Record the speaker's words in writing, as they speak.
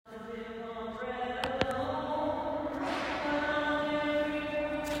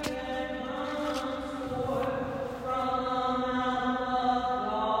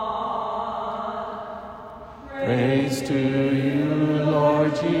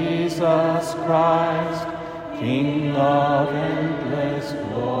Jesus Christ, King of endless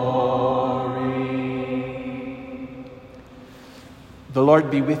glory. The Lord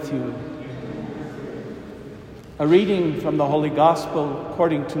be with you. A reading from the Holy Gospel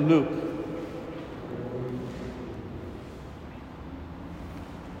according to Luke.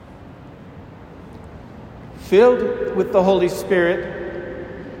 Filled with the Holy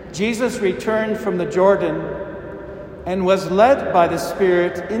Spirit, Jesus returned from the Jordan and was led by the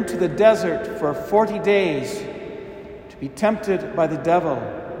Spirit into the desert for 40 days to be tempted by the devil.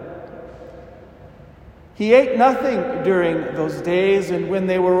 He ate nothing during those days, and when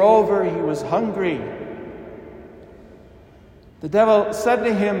they were over, he was hungry. The devil said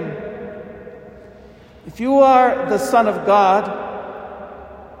to him, "If you are the Son of God,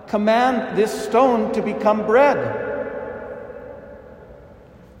 command this stone to become bread."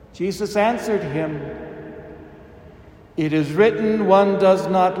 Jesus answered him, "It is written, one does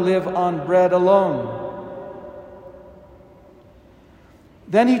not live on bread alone."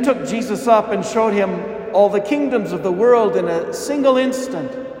 Then he took Jesus up and showed him all the kingdoms of the world in a single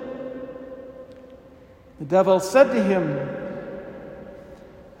instant. The devil said to him,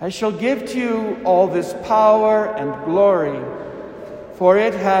 "I shall give to you all this power and glory, for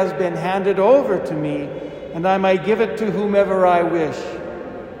it has been handed over to me, and I may give it to whomever I wish.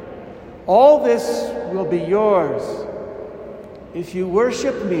 All this will be yours if you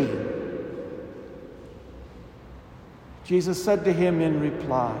worship me." Jesus said to him in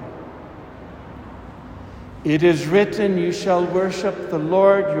reply, "It is written, you shall worship the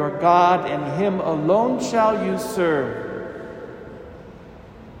Lord your God, and him alone shall you serve."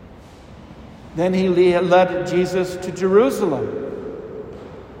 Then he led Jesus to Jerusalem,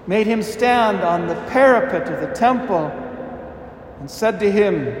 made him stand on the parapet of the temple, and said to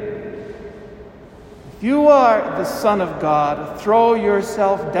him, "If you are the Son of God, throw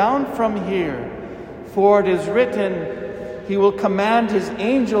yourself down from here, for it is written, he will command his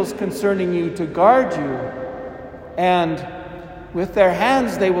angels concerning you to guard you, and with their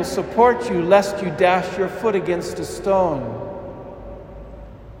hands they will support you, lest you dash your foot against a stone."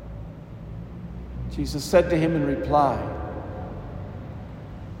 Jesus said to him in reply,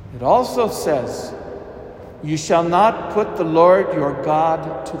 "It also says, you shall not put the Lord your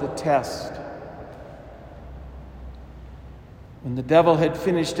God to the test." When the devil had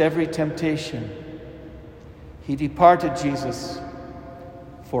finished every temptation, he departed Jesus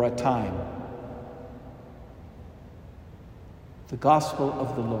for a time. The Gospel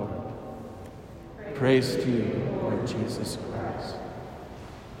of the Lord. Praise to you, Lord Jesus Christ.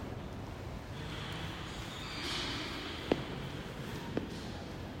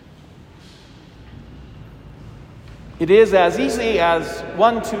 It is as easy as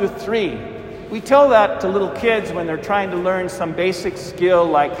 1, 2, 3. We tell that to little kids when they're trying to learn some basic skill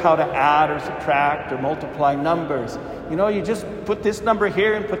like how to add or subtract or multiply numbers. You just put this number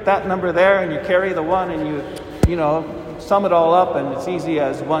here and put that number there, and you carry the one and you sum it all up, and it's easy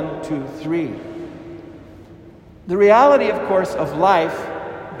as 1, 2, 3. The reality, of course, of life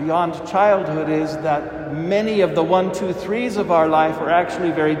beyond childhood is that many of the 1, 2, 3s of our life are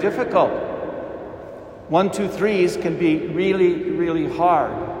actually very difficult. 1, 2, 3s can be really, really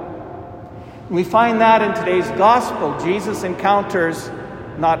hard. We find that in today's gospel. Jesus encounters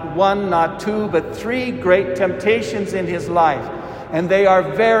not 1, not 2, but 3 great temptations in his life. And they are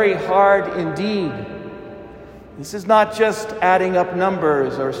very hard indeed. This is not just adding up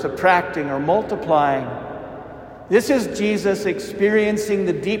numbers or subtracting or multiplying. This is Jesus experiencing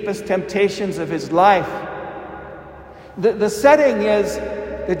the deepest temptations of his life. The setting is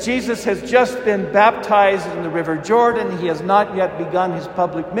that Jesus has just been baptized in the River Jordan. He has not yet begun his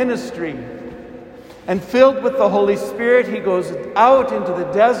public ministry. And filled with the Holy Spirit, he goes out into the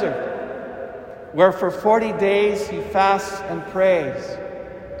desert, where for 40 days he fasts and prays.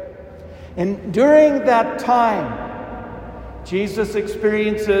 And during that time, Jesus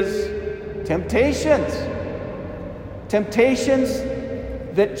experiences temptations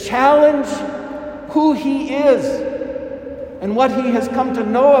that challenge who he is and what he has come to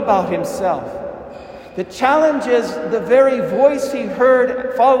know about himself. That challenges the very voice he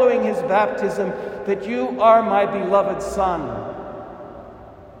heard following his baptism, that you are my beloved Son.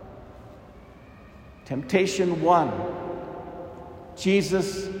 Temptation 1.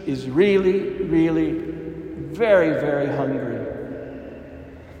 Jesus is really, really very, very hungry.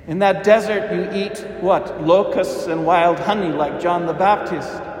 In that desert you eat what? Locusts and wild honey like John the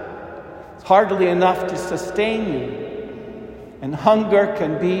Baptist. It's hardly enough to sustain you. And hunger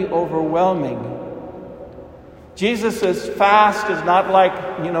can be overwhelming. Jesus' fast is not like,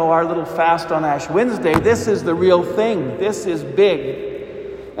 our little fast on Ash Wednesday. This is the real thing. This is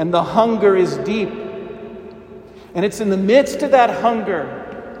big. and the hunger is deep. And it's in the midst of that hunger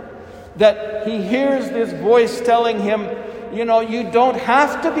that he hears this voice telling him, you don't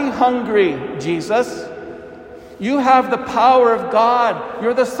have to be hungry, Jesus. You have the power of God.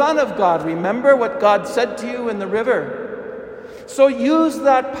 You're the Son of God. Remember what God said to you in the river. So use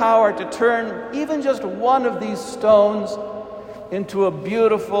that power to turn even just one of these stones into a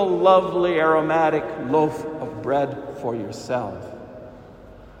beautiful, lovely, aromatic loaf of bread for yourself.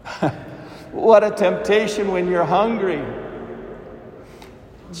 What a temptation when you're hungry.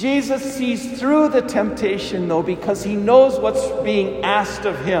 Jesus sees through the temptation, though, because he knows what's being asked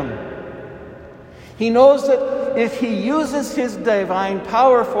of him. He knows that if he uses his divine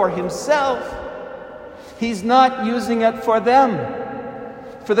power for himself, he's not using it for them,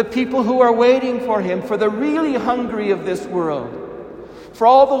 for the people who are waiting for him, for the really hungry of this world, for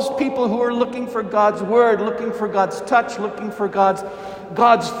all those people who are looking for God's word, looking for God's touch, looking for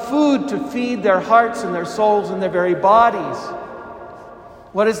God's food to feed their hearts and their souls and their very bodies.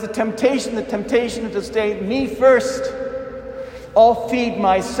 What is the temptation? The temptation is to say, me first. I'll feed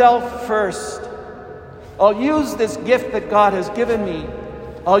myself first. I'll use this gift that God has given me.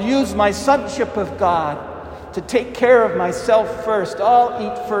 I'll use my sonship of God to take care of myself first. I'll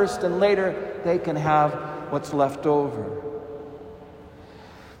eat first, and later they can have what's left over.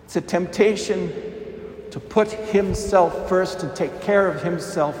 It's a temptation to put himself first and take care of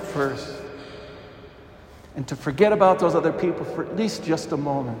himself first, and to forget about those other people for at least just a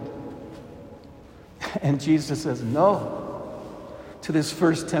moment. And Jesus says no to this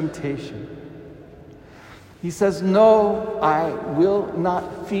first temptation. He says, no, I will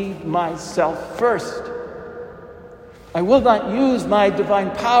not feed myself first. I will not use my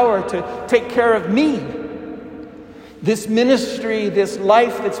divine power to take care of me. This ministry, this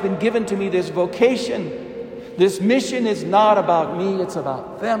life that's been given to me, this vocation, this mission is not about me. It's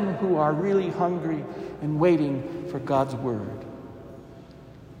about them who are really hungry and waiting for God's word.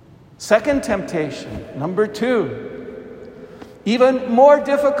 Second temptation, number 2, even more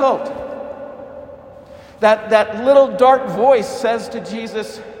difficult. That little dark voice says to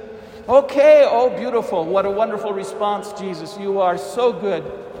Jesus, okay, oh beautiful, what a wonderful response, Jesus. You are so good.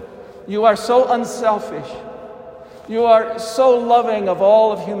 You are so unselfish. You are so loving of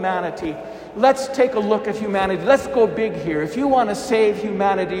all of humanity. Let's take a look at humanity. Let's go big here. If you want to save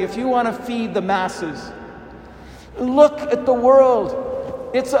humanity, if you want to feed the masses, look at the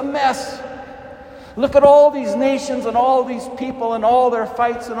world. It's a mess. Look at all these nations and all these people and all their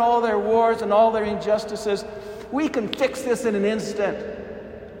fights and all their wars and all their injustices. We can fix this in an instant.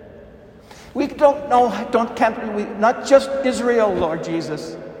 We not just Israel, Lord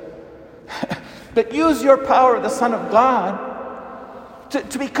Jesus, but use your power, the Son of God,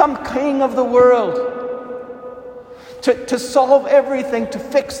 to become king of the world, to solve everything, to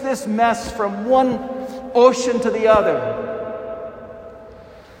fix this mess from one ocean to the other.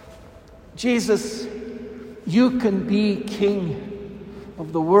 Jesus, you can be king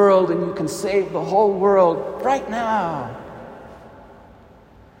of the world, and you can save the whole world right now.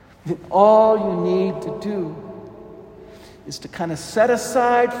 And all you need to do is to kind of set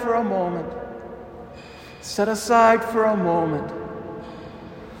aside for a moment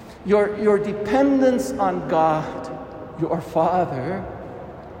your dependence on God, your Father,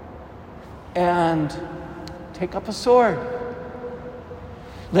 and take up a sword.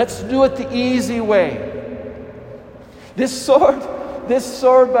 Let's do it the easy way. This sword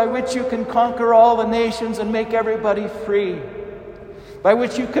by which you can conquer all the nations and make everybody free, by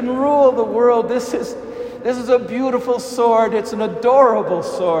which you can rule the world. This is a beautiful sword. It's an adorable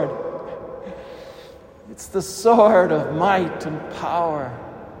sword. It's the sword of might and power.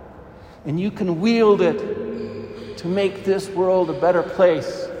 And you can wield it to make this world a better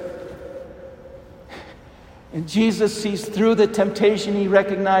place. And Jesus sees through the temptation. He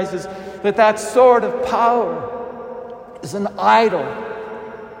recognizes that sword of power is an idol.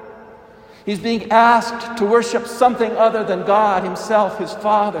 He's being asked to worship something other than God himself, his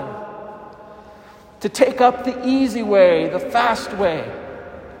Father. To take up the easy way, the fast way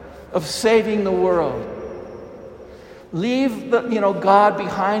of saving the world. Leave God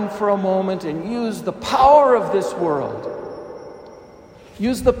behind for a moment and use the power of this world.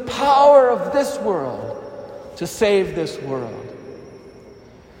 Use the power of this world to save this world.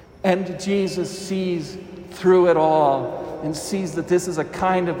 And Jesus sees through it all and sees that this is a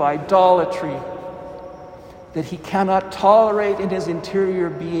kind of idolatry that he cannot tolerate in his interior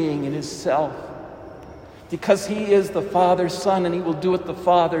being, in his self, because he is the Father's Son, and he will do it the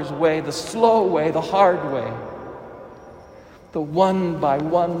Father's way, the slow way, the hard way, the one by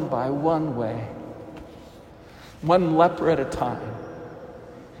one way, one leper at a time.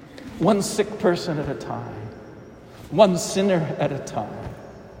 one sick person at a time, one sinner at a time.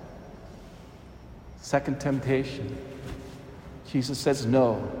 Second temptation, Jesus says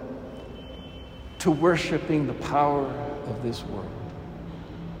no to worshiping the power of this world.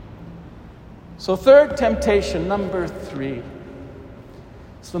 So third temptation, number 3,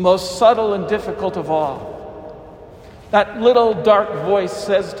 it's the most subtle and difficult of all. That little dark voice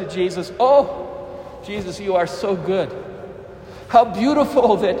says to Jesus, "Oh, Jesus, you are so good. How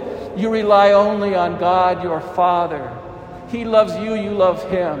beautiful that you rely only on God, your Father. He loves you, you love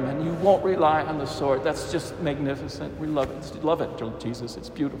him, and you won't rely on the sword." That's just magnificent. We love it. Love it, Jesus. It's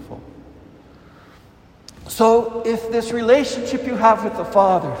beautiful. So if this relationship you have with the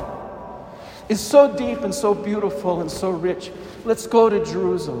Father is so deep and so beautiful and so rich, let's go to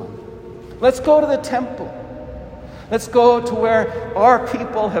Jerusalem. Let's go to the temple. Let's go to where our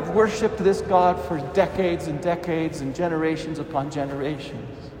people have worshipped this God for decades and decades and generations upon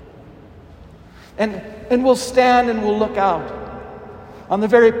generations. And we'll stand and we'll look out on the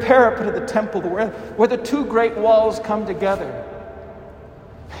very parapet of the temple where the two great walls come together.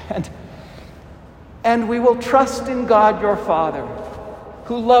 And we will trust in God your Father,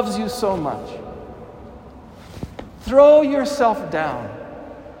 who loves you so much. Throw yourself down,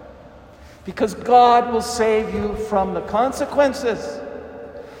 because God will save you from the consequences.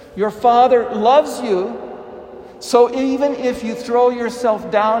 Your Father loves you, so even if you throw yourself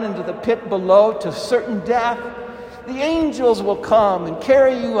down into the pit below to certain death, the angels will come and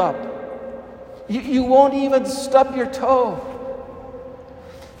carry you up. You won't even stub your toe.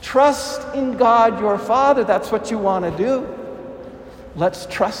 Trust in God your Father. That's what you want to do. Let's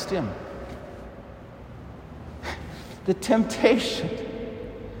trust him. The temptation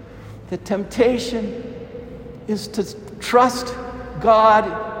is to trust God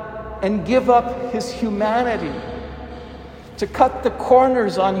and give up his humanity, to cut the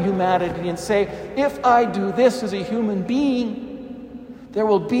corners on humanity and say, if I do this as a human being, there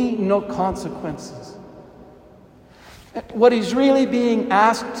will be no consequences. What he's really being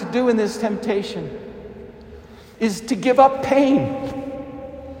asked to do in this temptation is to give up pain,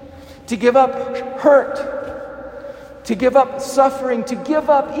 to give up hurt, to give up suffering, to give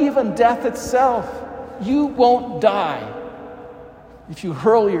up even death itself. You won't die if you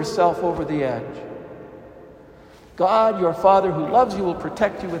hurl yourself over the edge. God, your Father who loves you, will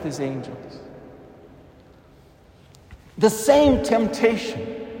protect you with his angels. The same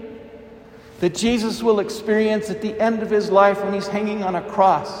temptation that Jesus will experience at the end of his life when he's hanging on a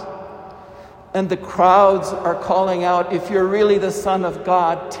cross, and the crowds are calling out, if you're really the Son of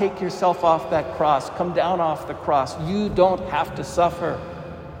God, take yourself off that cross. Come down off the cross. You don't have to suffer.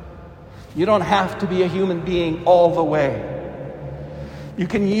 You don't have to be a human being all the way. You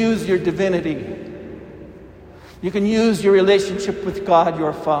can use your divinity. You can use your relationship with God,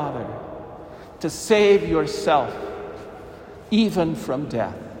 your Father, to save yourself, even from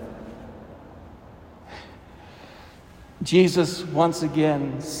death. Jesus once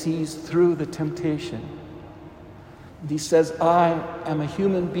again sees through the temptation. He says, I am a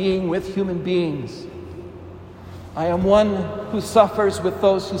human being with human beings. I am one who suffers with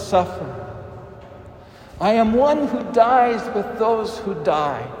those who suffer. I am one who dies with those who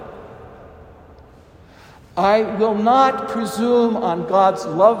die. I will not presume on God's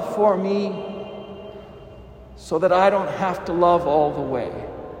love for me so that I don't have to love all the way.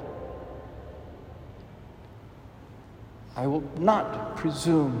 I will not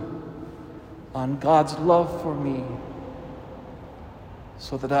presume on God's love for me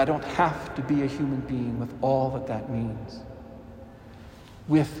so that I don't have to be a human being with all that that means.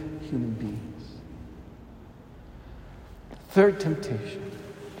 With human beings. Third temptation.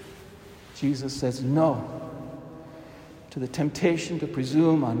 Jesus says no to the temptation to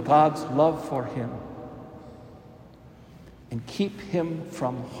presume on God's love for him and keep him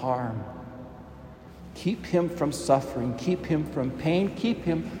from harm. Keep him from suffering, keep him from pain, keep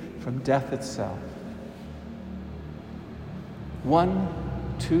him from death itself. 1,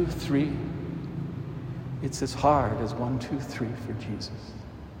 2, 3. It's as hard as 1, 2, 3 for Jesus.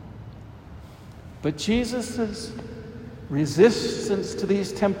 But Jesus' resistance to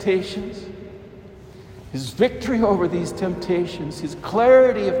these temptations, his victory over these temptations, his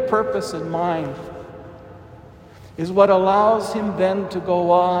clarity of purpose and mind, is what allows him then to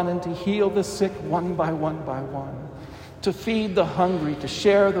go on and to heal the sick one by one, to feed the hungry, to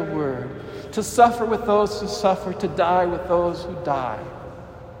share the word, to suffer with those who suffer, to die with those who die,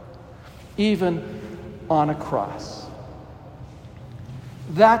 even on a cross.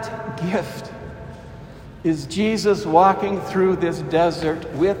 That gift is Jesus walking through this desert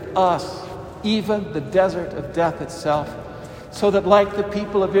with us, even the desert of death itself, so that like the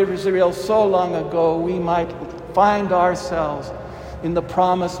people of Israel so long ago, we might find ourselves in the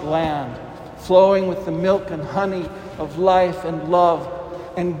promised land, flowing with the milk and honey of life and love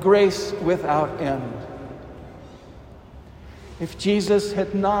and grace without end. If Jesus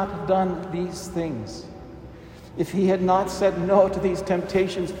had not done these things, if he had not said no to these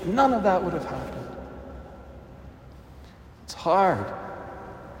temptations, none of that would have happened. It's hard.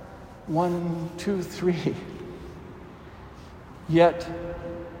 1, 2, 3. Yet,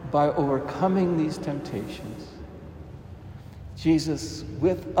 by overcoming these temptations, Jesus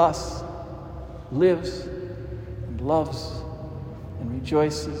with us lives and loves and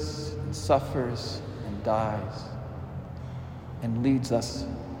rejoices and suffers and dies and leads us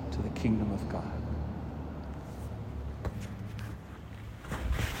to the kingdom of God.